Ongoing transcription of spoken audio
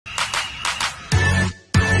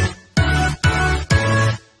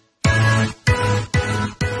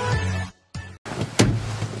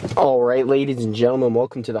Alright, ladies and gentlemen,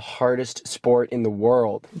 welcome to the hardest sport in the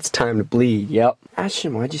world. It's time to bleed, yep.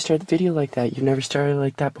 Ashton, why'd you start the video like that? You've never started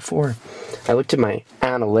like that before. I looked at my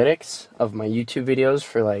analytics of my YouTube videos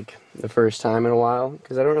for like the first time in a while,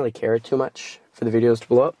 because I don't really care too much for the videos to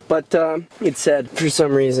blow up. But it said, for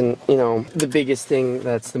some reason, you know, the biggest thing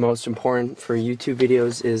that's the most important for YouTube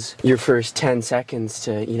videos is your first 10 seconds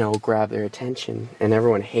to, you know, grab their attention. And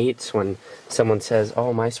everyone hates when someone says,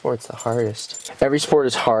 oh, my sport's the hardest. Every sport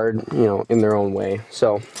is hard, you know, in their own way.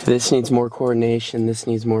 So this needs more coordination, this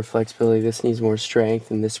needs more flexibility, this needs more strength,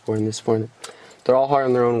 and this sport and this sport. They're all hard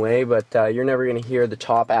in their own way, but you're never going to hear the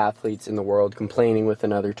top athletes in the world complaining with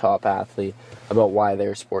another top athlete about why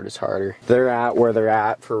their sport is harder. They're at where they're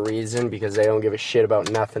at for a reason, because they don't give a shit about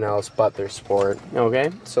nothing else but their sport. Okay,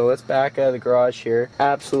 so let's back out of the garage here.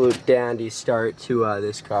 Absolute dandy start to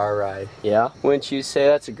this car ride. Yeah, wouldn't you say?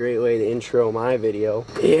 That's a great way to intro my video.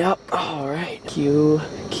 Yep, alright. Cue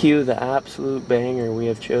the absolute banger we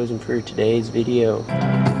have chosen for today's video.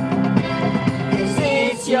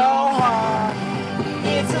 It's your heart.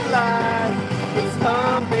 It's alive, it's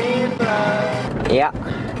pumping blood.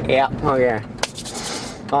 Yeah, okay.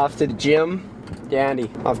 Off to the gym, dandy.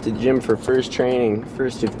 Off to the gym for first training.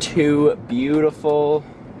 First of two beautiful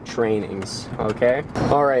trainings, okay?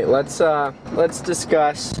 Alright, let's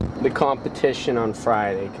discuss the competition on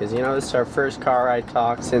Friday, because, you know, this is our first car ride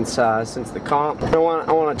talk since the comp. I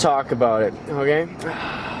want to talk about it, okay?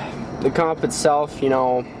 The comp itself, you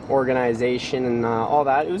know, organization and all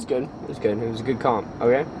that, it was good. It was good. It was a good comp,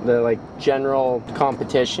 okay? The, like, general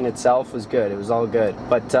competition itself was good. It was all good.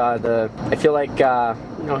 But I feel like,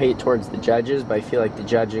 no hate towards the judges, but I feel like the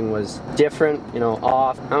judging was different, you know,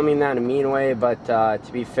 off. I don't mean that in a mean way, but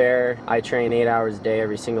to be fair, I train 8 hours a day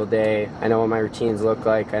every single day. I know what my routines look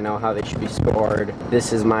like. I know how they should be scored.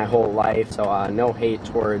 This is my whole life, so no hate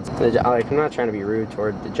towards like, I'm not trying to be rude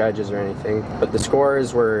toward the judges or anything, but the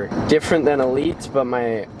scores were different than elite, but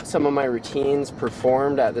some of my routines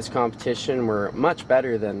performed at this competition were much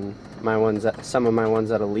better than some of my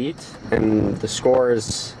ones at elite, and the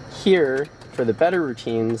scores here for the better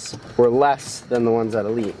routines were less than the ones at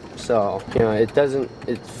elite. So, you know, it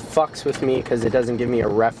fucks with me because it doesn't give me a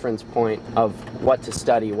reference point of what to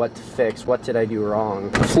study, what to fix, what did I do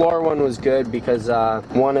wrong. The floor one was good because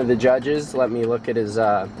one of the judges let me look at his,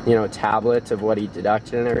 you know, tablet of what he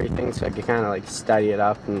deducted and everything, so I could kind of like study it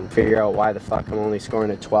up and figure out why the fuck I'm only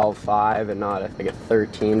scoring a 12.5 and not like a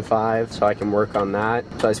 13.5, so I can work on that.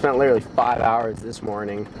 So I spent literally 5 hours this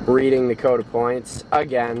morning reading the code of points.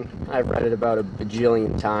 Again, I've read it about a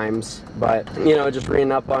bajillion times, but, you know, just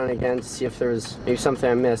reading up on it again to see if there was maybe something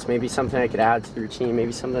I missed, maybe something I could add to the routine,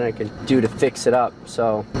 maybe something I could do to fix it up.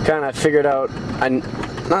 So kind of figured out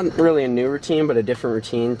not really a new routine, but a different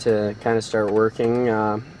routine to kind of start working.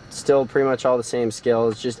 Still pretty much all the same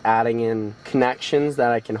skills, just adding in connections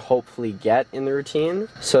that I can hopefully get in the routine,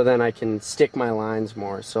 so then I can stick my lines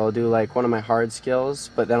more. So I'll do like one of my hard skills,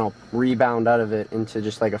 but then I'll rebound out of it into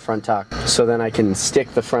just like a front tuck, so then I can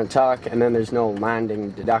stick the front tuck and then there's no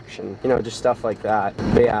landing deduction, you know, just stuff like that.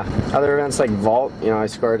 But yeah, other events like vault, you know, I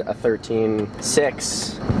scored a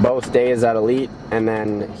 13.6 both days at elite, and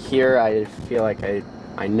then here I feel like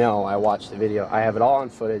I know I watched the video. I have it all on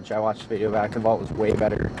footage. I watched the video back. The vault was way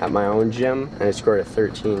better at my own gym, and I scored a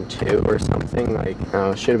 13.2 or something. Like, I don't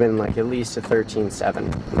know, should have been like at least a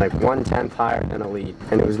 13.7, like 1/10 higher than elite.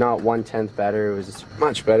 And it was not 1/10 better. It was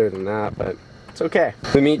much better than that, but it's okay.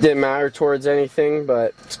 The meet didn't matter towards anything,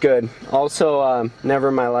 but it's good. Also, never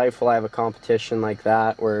in my life will I have a competition like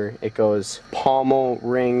that where it goes pommel,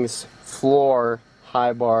 rings, floor,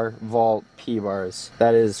 high bar, vault, P-bars.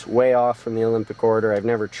 That is way off from the Olympic order. I've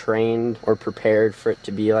never trained or prepared for it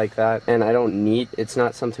to be like that, and it's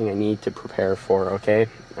not something I need to prepare for, okay?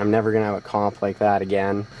 I'm never gonna have a comp like that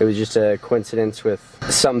again. It was just a coincidence with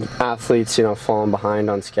some athletes, you know, falling behind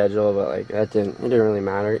on schedule, but like it didn't really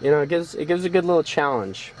matter. You know, it gives a good little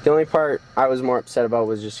challenge. The only part I was more upset about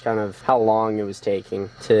was just kind of how long it was taking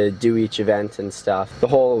to do each event and stuff. The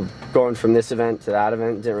whole going from this event to that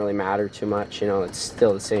event didn't really matter too much, you know, it's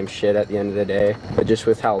still the same shit at the end of the day, but just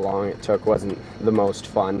with how long it took wasn't the most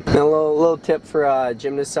fun. And a little tip for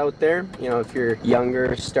gymnasts out there, you know, if you're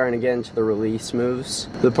younger, starting to get into the release moves,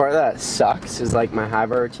 the part that sucks is like my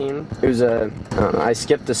HighBar routine. It was I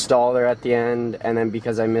skipped a stall there at the end, and then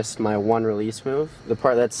because I missed my one release move, the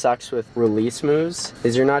part that sucks with release moves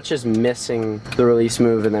is you're not just missing the release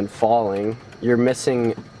move and then falling, you're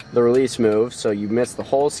missing the release move, so you missed the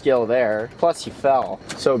whole skill there, plus you fell.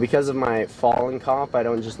 So because of my falling comp, I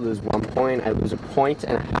don't just lose 1 point, I lose 1.5 points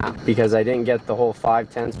because I didn't get the whole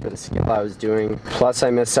 5/10 for the skill I was doing. Plus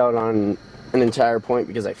I missed out on an entire point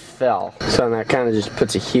because I fell. So that kind of just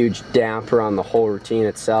puts a huge damper on the whole routine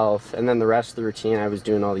itself. And then the rest of the routine, I was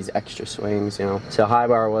doing all these extra swings, you know. So high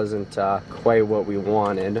bar wasn't quite what we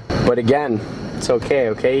wanted. But again, it's okay.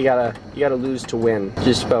 You gotta lose to win.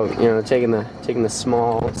 Just about, you know, taking the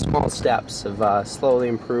small steps of slowly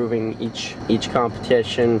improving each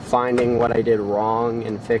competition, finding what I did wrong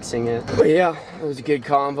and fixing it. But yeah, it was a good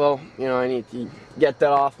convo. You know, I need to get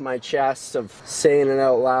that off my chest of saying it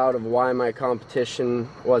out loud of why my competition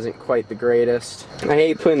wasn't quite the greatest. I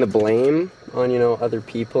hate putting the blame on, you know, other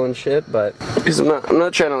people and shit, but because I'm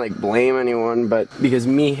not trying to like blame anyone, but because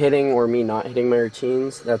me hitting or me not hitting my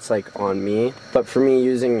routines, that's like on me. But for me,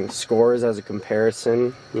 using scores as a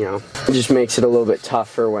comparison, you know, it just makes it a little bit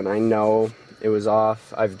tougher when I know it was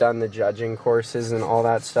off. I've done the judging courses and all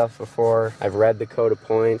that stuff before. I've read the code of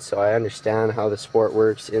points, so I understand how the sport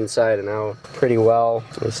works inside and out pretty well.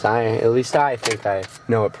 At least I think I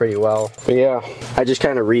know it pretty well. But yeah, I just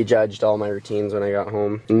kind of rejudged all my routines when I got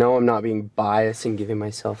home. No, I'm not being biased and giving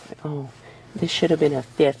myself, oh, this should have been a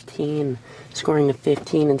 15, scoring a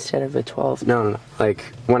 15 instead of a 12. No. Like,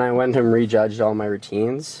 when I went and rejudged all my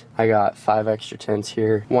routines, I got 5 extra tenths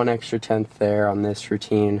here, 1 extra tenth there on this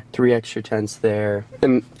routine, 3 extra tenths there.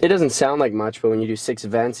 And it doesn't sound like much, but when you do 6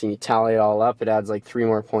 events and you tally it all up, it adds like 3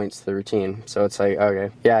 more points to the routine. So it's like,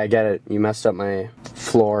 okay, yeah, I get it. You messed up my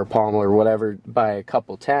floor, pommel, or whatever by a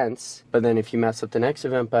couple tenths. But then if you mess up the next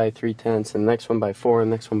event by 3 tenths, and the next one by 4,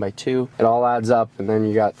 and the next one by 2, it all adds up, and then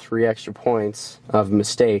you got 3 extra points of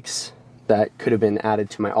mistakes that could have been added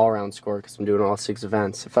to my all-around score because I'm doing all 6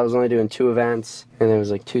 events. If I was only doing 2 events and there was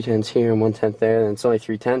like 2 tenths here and 1 tenth there, then it's only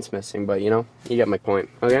 3 tenths missing, but you know, you get my point,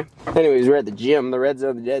 okay? Anyways, we're at the gym, the red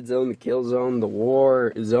zone, the dead zone, the kill zone, the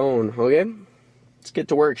war zone, okay? Let's get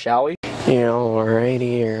to work, shall we? You know, right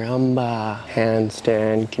here,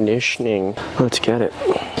 handstand conditioning. Let's get it.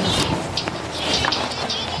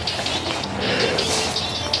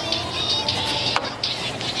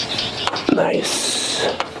 Nice.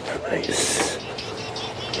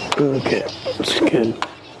 Okay, that's good.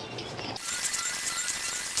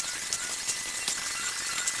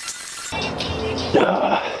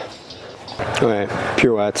 Okay,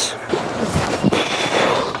 pirouettes.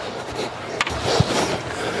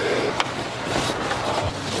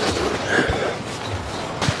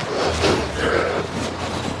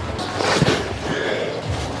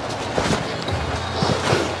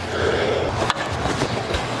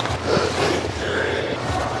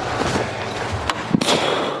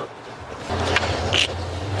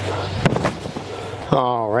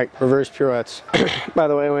 Alright, reverse pirouettes. By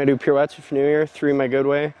the way, when I do pirouettes for New Year, 3 my good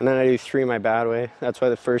way, and then I do 3 my bad way. That's why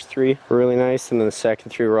the first 3 were really nice, and then the second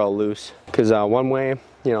 3 were all loose. Because one way,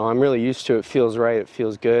 you know, I'm really used to it, feels right, it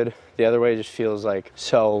feels good. The other way just feels like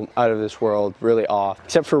so out of this world, really off.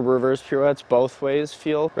 Except for reverse pirouettes, both ways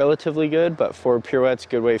feel relatively good, but for pirouettes,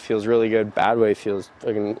 good way feels really good, bad way feels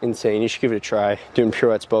fucking insane. You should give it a try, doing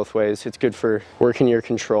pirouettes both ways. It's good for working your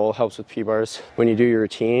control, helps with P-bars. When you do your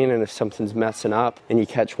routine, and if something's messing up and you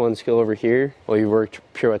catch one skill over here, well, you worked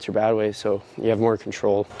pirouettes or bad way, so you have more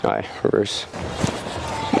control. All right, reverse.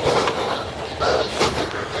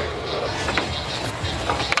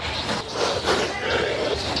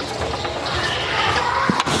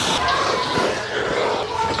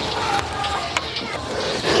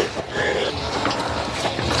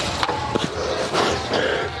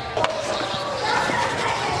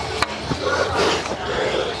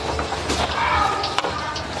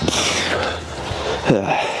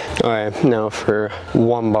 Alright, now for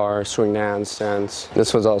 1 bar swing to handstands.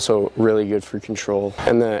 This one's also really good for control.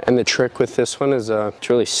 And the trick with this one is to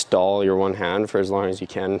really stall your one hand for as long as you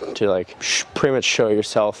can to like pretty much show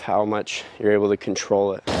yourself how much you're able to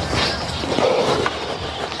control it.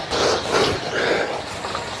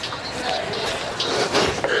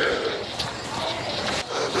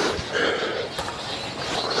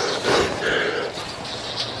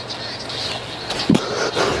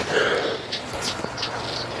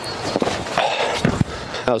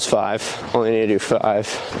 That was 5. Only need to do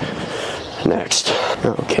 5. Next.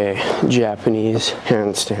 Okay, Japanese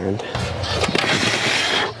handstand.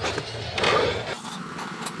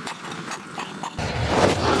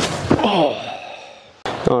 Oh.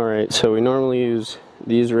 Alright, so we normally use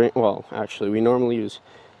these we normally use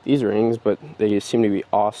these rings, but they seem to be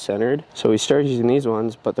off-centered. So we started using these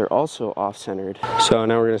ones, but they're also off-centered. So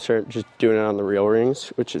now we're gonna start just doing it on the real rings,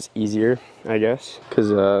 which is easier, I guess, because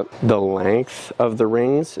the length of the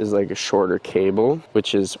rings is like a shorter cable,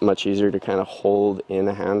 which is much easier to kind of hold in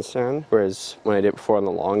a handstand. Whereas when I did it before on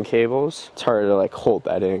the long cables, it's harder to like hold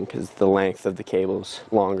that in because the length of the cable's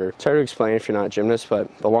longer. It's hard to explain if you're not a gymnast, but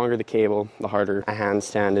the longer the cable, the harder a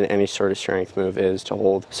handstand and any sort of strength move is to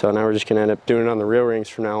hold. So now we're just gonna end up doing it on the real rings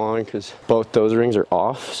from now on because both those rings are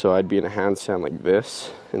off. So I'd be in a handstand like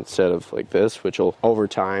this instead of like this, which will over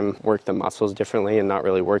time work the muscles differently and not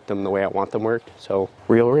really work them the way I want them worked. So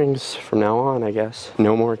real rings from now on, I guess.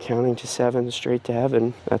 No more counting to 7 straight to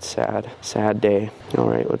heaven. That's sad. Sad day. All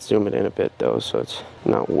right, let's zoom it in a bit though, so it's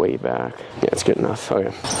not way back. Yeah, it's good enough.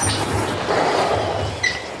 Okay.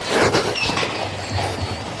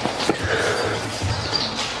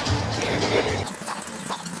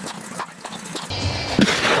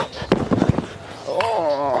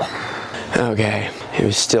 Okay, it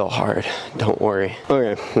was still hard, don't worry.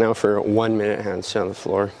 Okay, now for a 1 minute handstand on the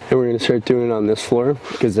floor. And we're gonna start doing it on this floor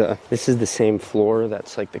because this is the same floor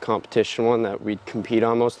that's like the competition one that we'd compete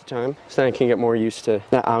on most of the time. So then I can get more used to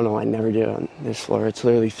that. I don't know, I never did it on this floor. It's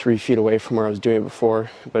literally 3 feet away from where I was doing it before,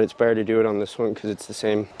 but it's better to do it on this one because it's the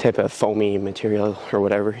same type of foamy material or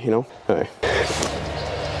whatever, you know? Okay.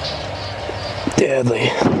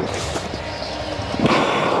 Deadly.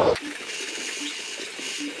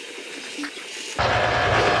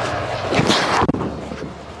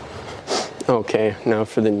 Okay, now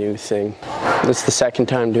for the new thing. This is the second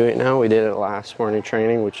time doing it now. We did it last morning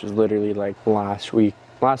training, which is literally like last week.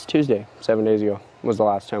 Last Tuesday, 7 days ago, was the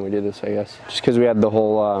last time we did this, I guess. Just because we had the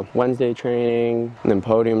whole Wednesday training, and then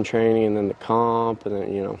podium training, and then the comp, and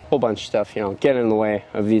then, you know, a whole bunch of stuff, you know, get in the way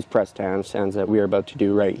of these press to handstands that we are about to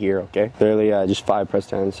do right here, okay? Literally just 5 press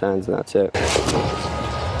to handstands, and that's it.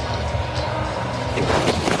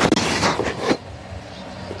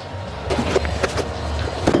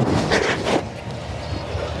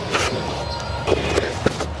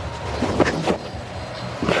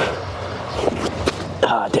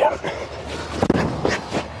 Ah, damn it.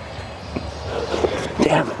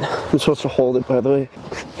 Damn it. I'm supposed to hold it, by the way.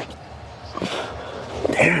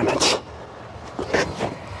 Damn it.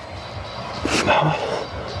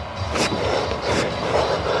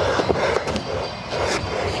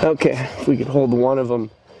 Okay, if we could hold one of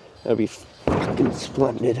them, that'd be fucking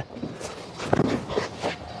splendid.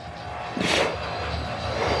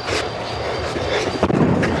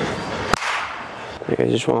 I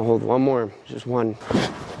just want to hold one more, just one.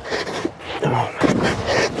 Oh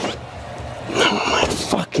my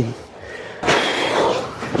fucking.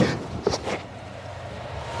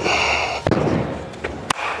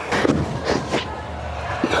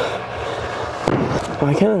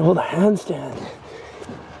 Why can't I hold a handstand?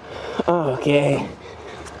 Okay.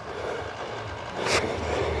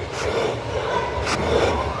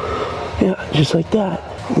 Yeah, just like that.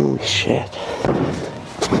 Holy shit.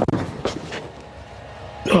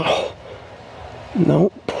 Oh,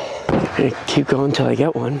 nope. I'm gonna keep going until I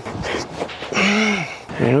get one. I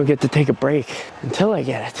don't get to take a break until I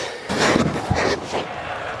get it.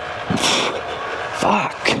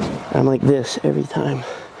 Fuck. I'm like this every time.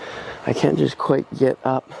 I can't just quite get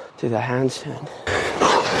up to the handstand.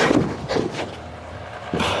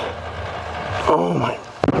 Oh my.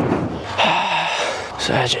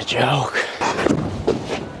 Such a joke.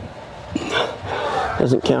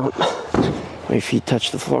 Doesn't count. My feet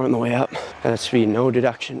touch the floor on the way up. That has to be no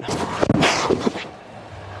deduction.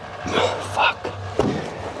 Fuck.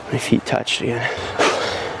 My feet touched again.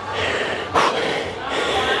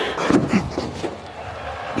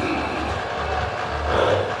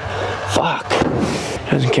 Fuck.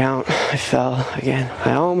 Doesn't count. I fell again.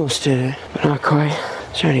 I almost did it, but not quite.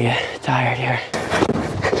 I'm starting to get tired here.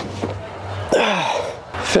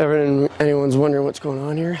 If ever anyone's wondering what's going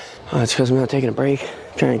on here, it's because I'm not taking a break.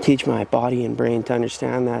 I'm trying to teach my body and brain to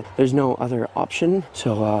understand that there's no other option.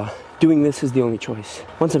 So doing this is the only choice.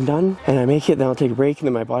 Once I'm done and I make it, then I'll take a break, and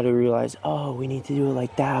then my body will realize, oh, we need to do it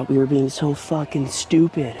like that. We were being so fucking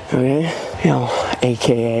stupid. Okay? You know,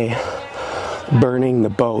 AKA burning the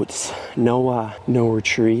boats. No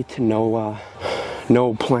retreat, no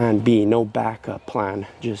plan B, no backup plan.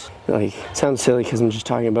 Just like, it sounds silly because I'm just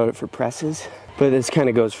talking about it for presses. But this kind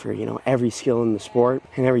of goes for, you know, every skill in the sport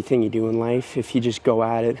and everything you do in life. If you just go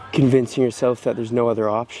at it, convincing yourself that there's no other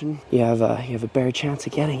option, you have a better chance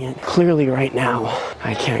of getting it. Clearly right now,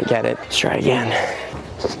 I can't get it. Let's try again.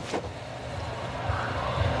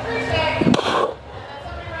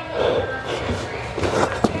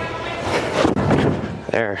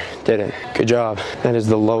 There, did it. Good job. That is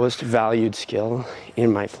the lowest valued skill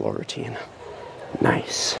in my floor routine.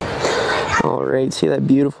 Nice. All right, see that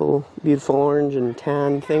beautiful, beautiful orange and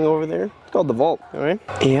tan thing over there? It's called the vault, all right?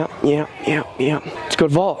 Yeah. Let's go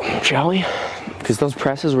to vault, shall we? Because those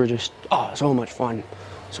presses were just, oh, so much fun.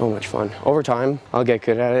 So much fun. Over time, I'll get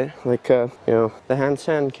good at it. Like, you know, the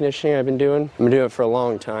handstand conditioning I've been doing it for a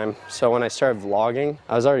long time. So when I started vlogging,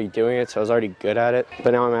 I was already doing it, so I was already good at it.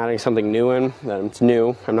 But now I'm adding something new in, that it's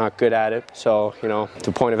new, I'm not good at it. So, you know,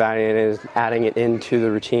 the point of adding it into the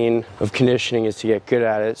routine of conditioning is to get good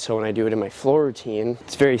at it. So when I do it in my floor routine,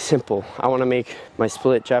 it's very simple. I want to make my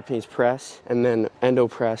split Japanese press and then endo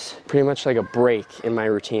press pretty much like a break in my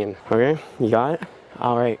routine. Okay, you got it?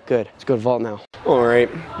 All right, good. Let's go to vault now. All right,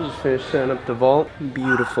 just finished setting up the vault.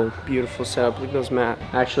 Beautiful, beautiful setup. Look at those mats.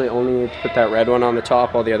 Actually, only need to put that red one on the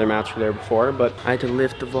top. All the other mats were there before, but I had to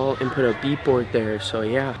lift the vault and put a beat board there, so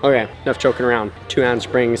yeah. Okay, enough joking around. 2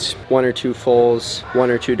 handsprings, 1 or 2 fulls, 1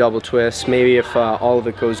 or 2 double twists. Maybe if all of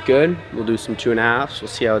it goes good, we'll do some 2.5s. We'll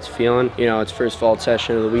see how it's feeling. You know, it's first vault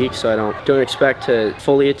session of the week, so I don't expect to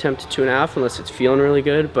fully attempt a 2.5 unless it's feeling really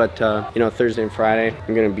good. But you know, Thursday and Friday,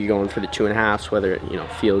 I'm gonna be going for the 2.5s, whether it, you know,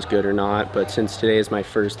 feels good or not. But since today is my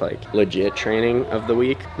first like legit training of the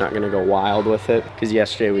week, I'm not gonna go wild with it because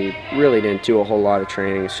yesterday we really didn't do a whole lot of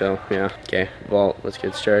training. So yeah, okay, vault, let's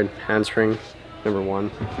get started. Handspring number 1,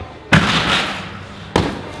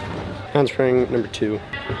 handspring number 2.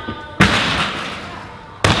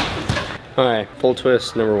 All right, full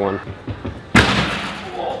twist number 1.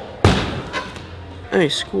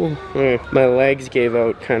 Nice, cool. Okay. My legs gave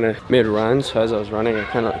out kind of mid-run, so as I was running, I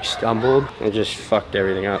kind of like stumbled and just fucked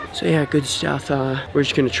everything up. So yeah, good stuff. We're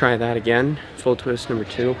just gonna try that again. Full twist number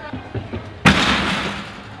 2.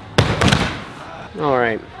 All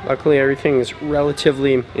right, luckily everything's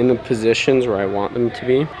relatively in the positions where I want them to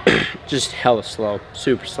be. Just hella slow,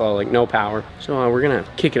 super slow, like no power. So we're gonna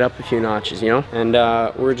kick it up a few notches, you know? And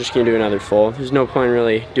we're just gonna do another full. There's no point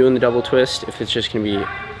really doing the double twist if it's just gonna be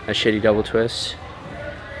a shitty double twist.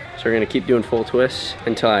 So we're gonna keep doing full twists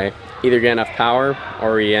until I either get enough power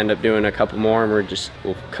or we end up doing a couple more and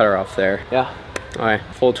we'll cut her off there. Yeah. All right,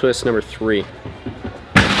 full twist number 3.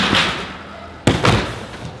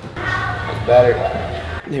 That's better.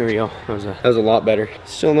 There we go. That was a lot better.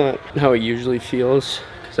 Still not how it usually feels,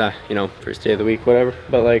 because you know, first day of the week, whatever.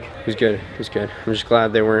 But like, it was good. It was good. I'm just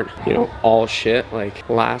glad they weren't, you know, all shit like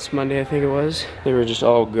last Monday, I think it was. They were just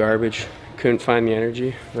all garbage. Couldn't find the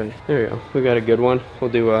energy, but there we go. We got a good one. We'll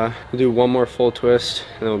do one more full twist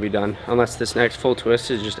and then we'll be done. Unless this next full twist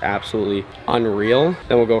is just absolutely unreal,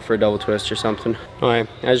 then we'll go for a double twist or something. All right,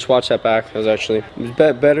 I just watched that back. It was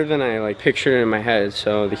better than I like pictured it in my head.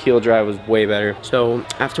 So the heel drive was way better. So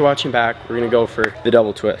after watching back, we're gonna go for the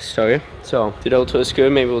double twist. Okay. So the double twist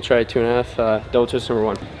good. Maybe we'll try 2.5. Double twist number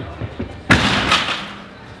 1.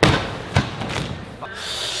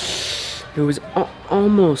 It was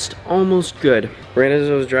almost good. Right as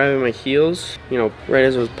I was driving my heels, you know, right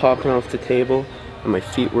as I was popping off the table, and my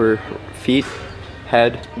head,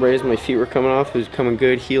 right as my feet were coming off, it was coming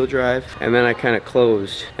good, heel drive, and then I kind of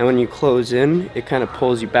closed. And when you close in, it kind of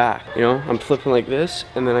pulls you back, you know? I'm flipping like this,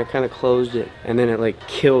 and then I kind of closed it, and then it like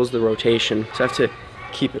kills the rotation. So I have to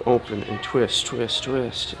keep it open and twist,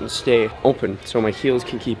 and stay open so my heels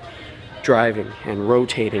can keep driving and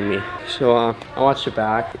rotating me. So I watched it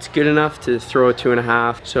back. It's good enough to throw a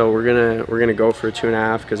 2.5. So we're gonna go for a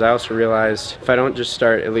 2.5, because I also realized if I don't just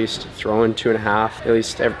start at least throwing 2.5, at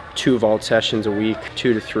least 2 vault sessions a week,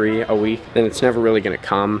 2 to 3 a week, then it's never really gonna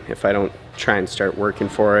come if I don't try and start working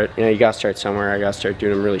for it. You know, you gotta start somewhere. I gotta start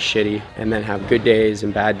doing them really shitty and then have good days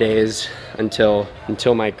and bad days until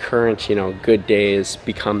my current, you know, good days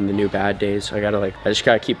become the new bad days. So I gotta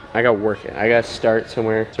I gotta work it. I gotta start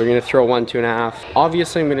somewhere. So we're gonna throw 1 2.5.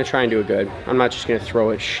 Obviously I'm gonna try and do it good. I'm not just gonna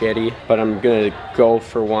throw it shitty, but I'm gonna go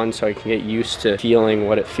for 1 so I can get used to feeling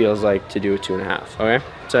what it feels like to do a 2.5. Okay,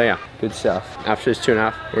 so yeah, good stuff. After this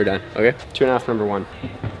 2.5, we're done. Okay, 2.5 number 1.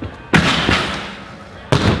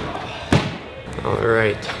 All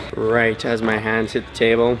right, as my hands hit the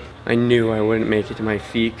table, I knew I wouldn't make it to my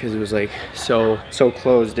feet because it was like so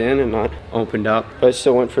closed in and not opened up. But I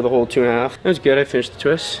still went for the whole 2.5. It was good. I finished the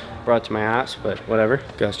twist, brought it to my ass, but whatever.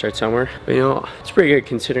 Gotta start somewhere. But you know, it's pretty good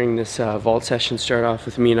considering this vault session started off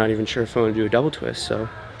with me not even sure if I want to do a double twist. So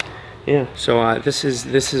yeah, so this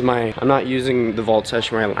is my, I'm not using the vault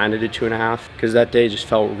session where I landed at 2.5 because that day just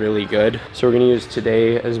felt really good. So we're gonna use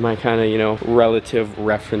today as my kind of, you know, relative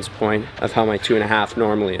reference point of how my 2.5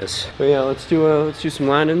 normally is. But yeah, let's do some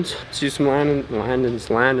landings. Let's do some landings.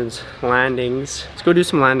 Let's go do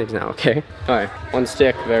some landings now, okay? All right, 1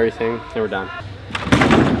 stick of everything, and we're done.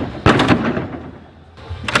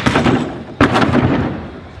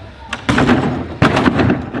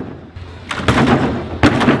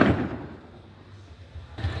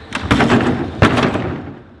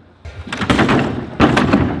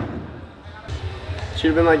 Should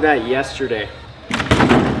have been like that yesterday.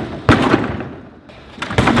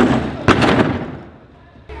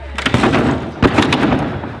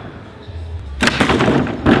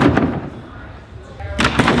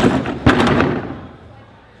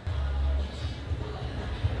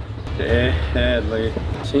 Deadly.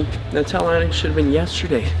 See, that's how landing should have been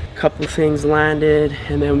yesterday. A couple things landed,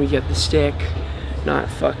 and then we get the stick. Not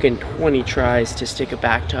fucking 20 tries to stick a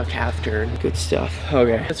back tuck half turn. Good stuff.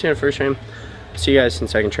 Okay, that's the end of first frame. See you guys in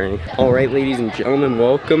second training. All right, ladies and gentlemen,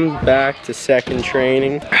 welcome back to second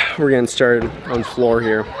training. We're getting started on floor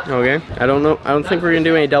here, okay? I don't think we're gonna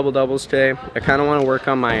do any double doubles today. I kind of want to work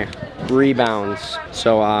on my rebounds.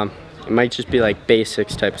 So it might just be like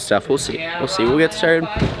basics type of stuff. We'll see. We'll see. We'll get started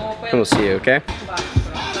and we'll see you, okay?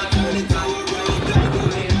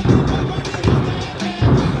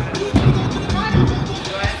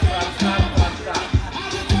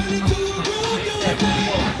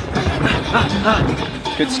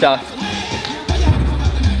 Good stuff.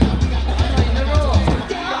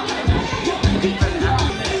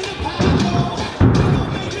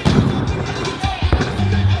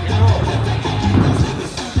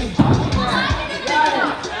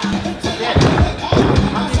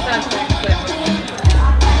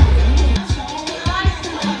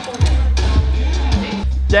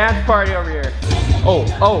 Dance party over here. Oh,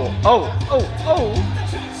 oh, oh, oh, oh.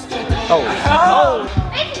 Oh, oh.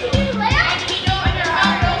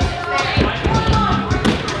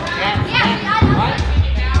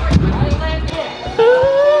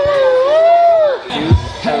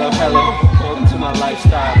 Hello, welcome to my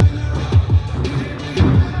lifestyle.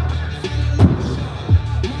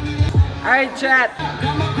 Alright, chat.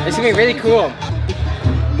 It's gonna be really cool.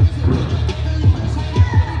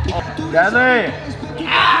 Deadly!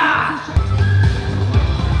 Yeah!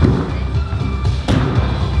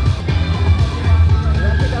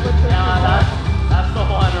 That's the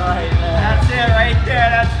one right there. That's it right there.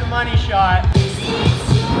 That's the money shot.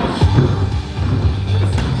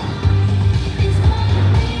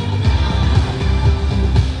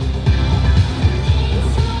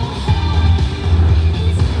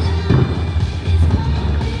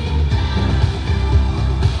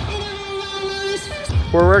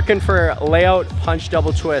 We're working for layout punch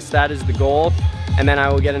double twist. That is the goal. And then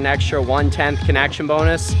I will get an extra 1/10 connection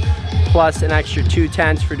bonus plus an extra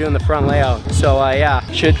 2/10 for doing the front layout. So yeah,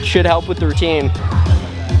 should help with the routine.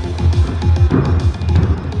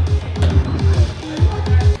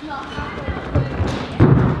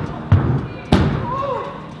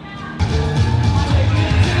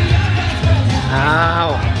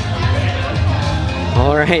 Ow.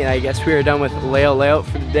 All right, I guess we are done with layout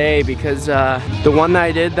for the day because the one that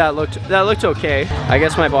I did that looked okay. I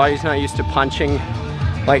guess my body's not used to punching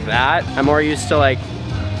like that. I'm more used to like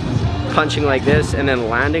punching like this and then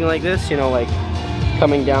landing like this, you know, like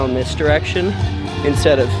coming down this direction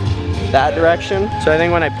instead of that direction. So I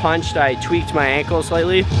think when I punched, I tweaked my ankle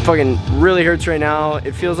slightly. Fucking really hurts right now.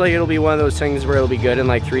 It feels like it'll be one of those things where it'll be good in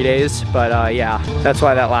like 3 days. But yeah, that's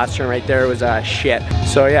why that last turn right there was shit.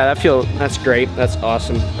 So yeah, that's great. That's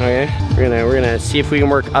awesome. Okay, we're gonna see if we can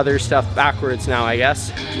work other stuff backwards now, I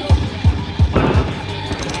guess.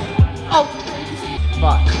 Oh,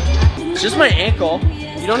 fuck! It's just my ankle.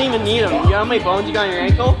 You don't even need them. You know how many bones you got on your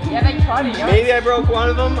ankle? Yeah, they tried it. Maybe I broke one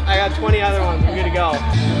of them. I got 20 other ones. We're good to go.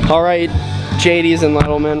 All right, JDs and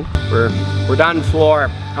Littleman, we're done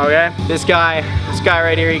floor. Okay, this guy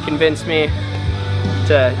right here, he convinced me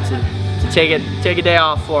to take a day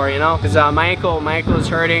off floor, you know, because my ankle is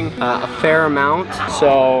hurting a fair amount.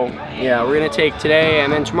 So yeah, we're gonna take today,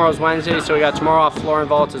 and then tomorrow's Wednesday, so we got tomorrow off floor and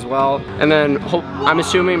vault as well. And then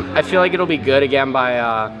I feel like it'll be good again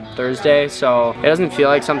by Thursday. So it doesn't feel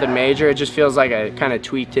like something major. It just feels like I kind of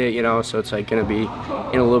tweaked it, you know. So it's like gonna be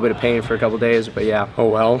in a little bit of pain for a couple days. But yeah, oh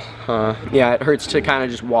well. Yeah, it hurts to kind of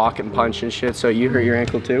just walk and punch and shit. So you hurt your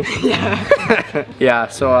ankle too? Yeah. Yeah.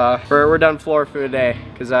 So we're done floor for the day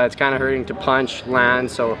because it's kind of hurting to punch,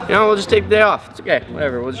 land. So you know, we'll just take the day off. It's okay.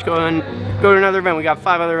 Whatever. We'll just go to another event. We got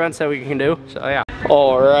 5 other events that we can do. So yeah.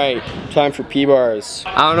 All right. Time for P-bars.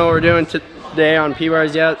 I don't know what we're doing today on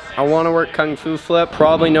P-bars yet. I want to work Kung Fu flip.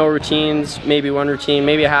 Probably no routines, maybe 1 routine,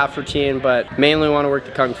 maybe a half routine, but mainly want to work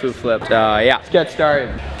the Kung Fu flip. Yeah, let's get started.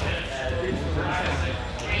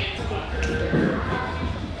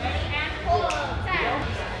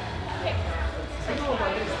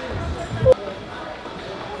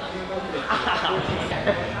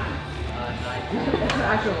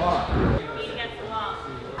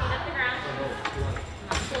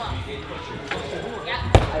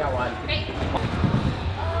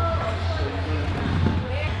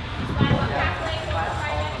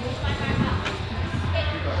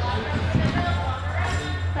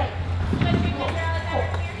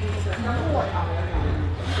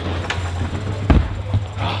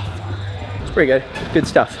 pretty good. Good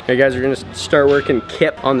stuff. Okay guys, we're gonna start working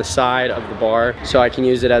kip on the side of the bar so I can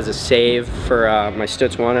use it as a save for my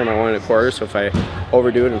Stutz 1 or my 1 1/4. So if I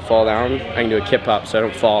overdo it and fall down, I can do a kip up so I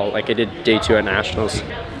don't fall like I did day 2 at Nationals.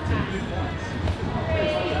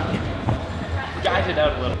 Guide it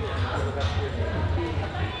out a little.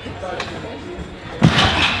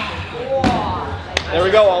 There we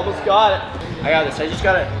go, almost got it. I got this, I just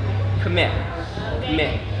gotta commit.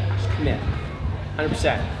 Commit, just commit.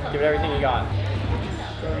 100%, give it everything you got. It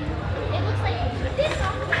looks like this.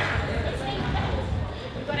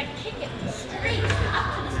 You gotta kick it straight up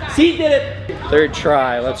to the sky. See, did it! Third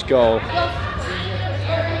try, let's go.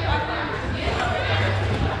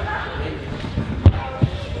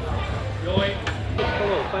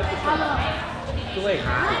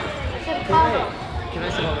 Can I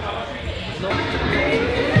sit on the top?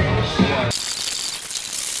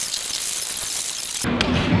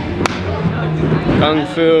 Kung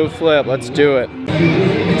Fu flip, let's do it.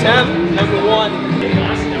 Attempt number 1.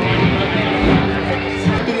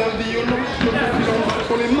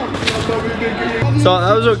 So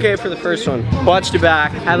that was okay for the first one. Watched it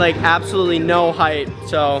back, had like absolutely no height,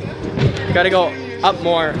 so gotta go up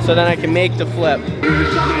more so then I can make the flip.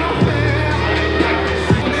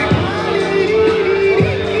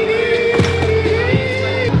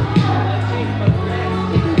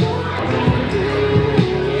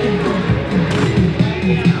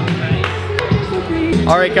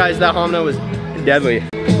 Alright guys, that Hamna was deadly.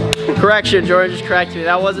 Correction, George just corrected me.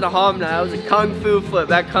 That wasn't a Hamna, that was a Kung Fu flip.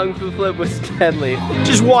 That Kung Fu flip was deadly.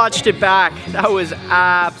 Just watched it back. That was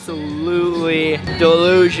absolutely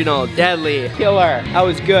delusional, deadly, killer. That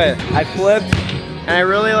was good. I flipped and I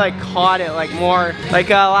really like caught it like more. Like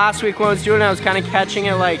last week when I was doing it, I was kind of catching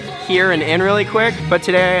it like here and in really quick. But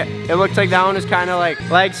today it looked like that one was kind of like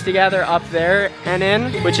legs together up there and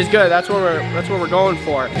in, which is good. That's what we're going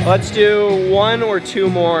for. Let's do 1 or 2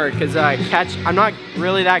 more because I'm not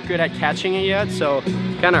really that good at catching it yet, so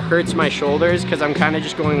it kind of hurts my shoulders because I'm kind of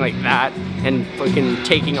just going like that and fucking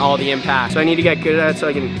taking all the impact. So I need to get good at it so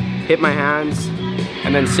I can hit my hands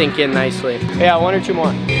and then sink in nicely. Yeah, 1 or 2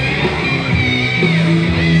 more.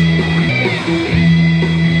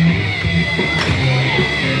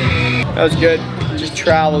 That was good. Just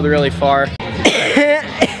traveled really far.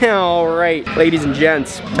 Alright, ladies and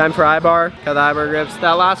gents, time for HighBar. Got the HighBar grips.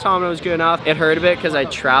 That last Hamna was good enough. It hurt a bit because I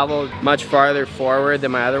traveled much farther forward than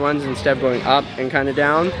my other ones. Instead of going up and kind of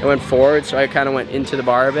down, I went forward, so I kind of went into the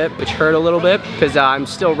bar a bit, which hurt a little bit because I'm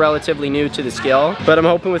still relatively new to the skill. But I'm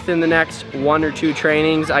hoping within the next 1 or 2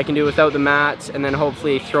 trainings, I can do it without the mats and then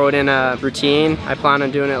hopefully throw it in a routine. I plan on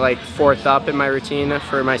doing it like 4th up in my routine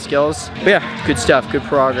for my skills. But yeah, good stuff, good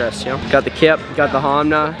progress, you know. Got the kip, got the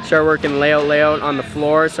Hamna. Start working layout on the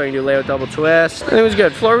floor so I can do layout double twist. And it was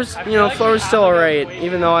good. Floor was still alright,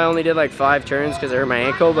 even though I only did like 5 turns because I hurt my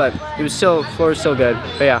ankle, but floor was still good.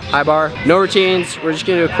 But yeah, HighBar, no routines. We're just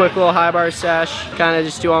gonna do a quick little HighBar sesh, kind of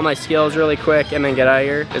just do all my skills really quick and then get out of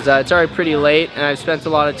here. Because it's already pretty late and I've spent a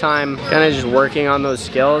lot of time kind of just working on those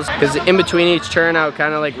skills. Because in between each turn, I would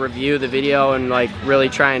kind of like review the video and like really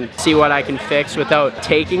try and see what I can fix without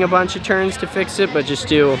taking a bunch of turns to fix it, but just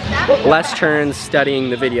do less turns studying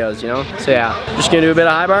the videos, you know? So yeah, just gonna do a bit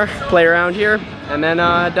of HighBar, play around here, and then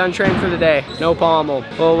done training for the day. No pommel.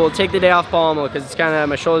 Well, we'll take the day off pommel because it's kind of,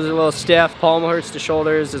 my shoulders are a little stiff. Pommel hurts the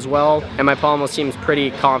shoulders as well, and my pommel seems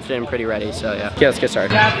pretty confident and pretty ready, so yeah. Okay, let's get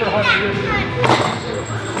started.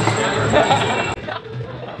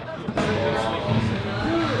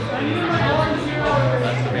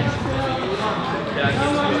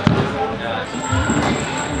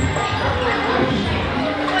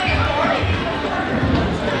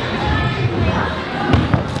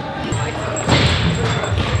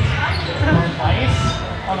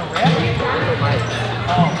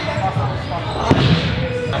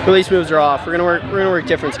 Release moves are off. We're gonna work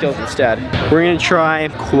different skills instead. We're gonna try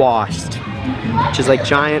quast, which is like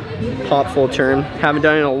giant pop full turn. Haven't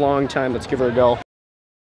done it in a long time. Let's give her a go.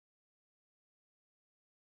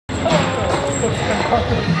 I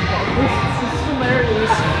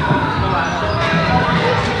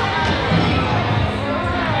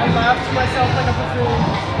laughed to myself like a buffoon.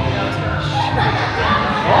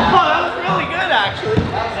 Oh, that was really good actually.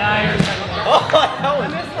 Oh, that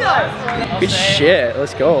was nice. Good shit.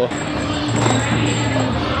 Let's go.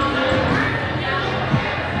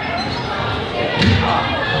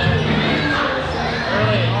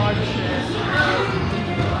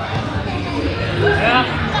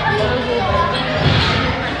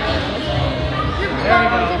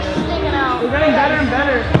 We're getting better and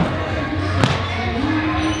better.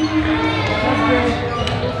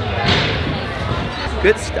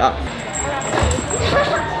 Good stuff.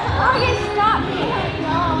 Okay, stop.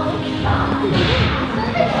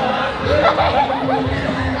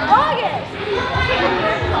 August.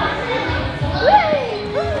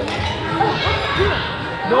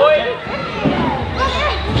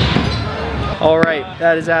 All right,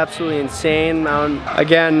 that is absolutely insane.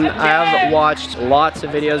 Again, I have watched lots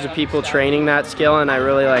of videos of people training that skill, and I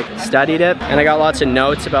really like studied it, and I got lots of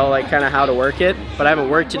notes about like kind of how to work it, but I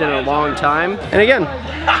haven't worked it in a long time. And again,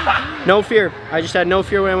 no fear. I just had no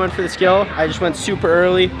fear when I went for the skill. I just went super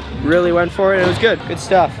early, really went for it, and it was good. Good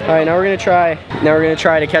stuff. All right, now we're gonna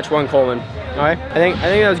try to catch one Coleman. All right, I think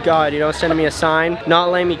that was God, you know, sending me a sign, not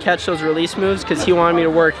letting me catch those release moves because he wanted me to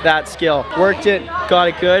work that skill. Worked it, got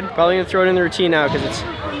it good. Probably gonna throw it in the routine now because it's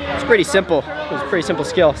pretty simple. It was a pretty simple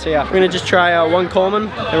skill. So yeah, we're gonna just try one Coleman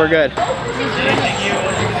and we're good. I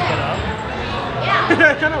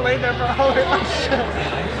kind of laid there for all of it.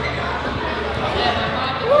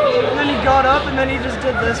 And then he got up and then he just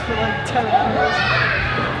did this for like 10 hours.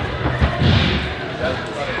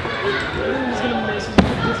 He's gonna miss his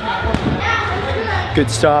Good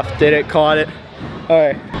stuff, did it, caught it. All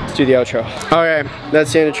right, let's do the outro. Okay,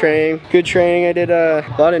 that's the end of training. Good training, I did a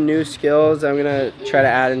lot of new skills I'm gonna try to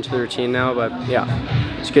add into the routine now, but yeah,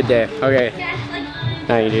 it's a good day. Okay,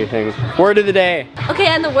 now you do your thing. Word of the day. Okay,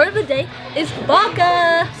 and the word of the day is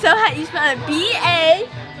baka. So how you spell it? B-A-K-A.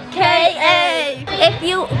 If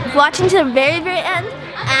you watch until the very, very end,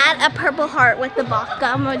 add a purple heart with the baka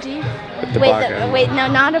emoji. With the baka. Wait, no,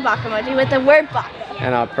 not a baka emoji, with the word baka.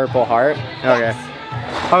 And a purple heart? Okay. Yes.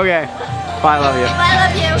 Okay. Bye, I love you. I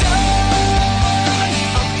love you.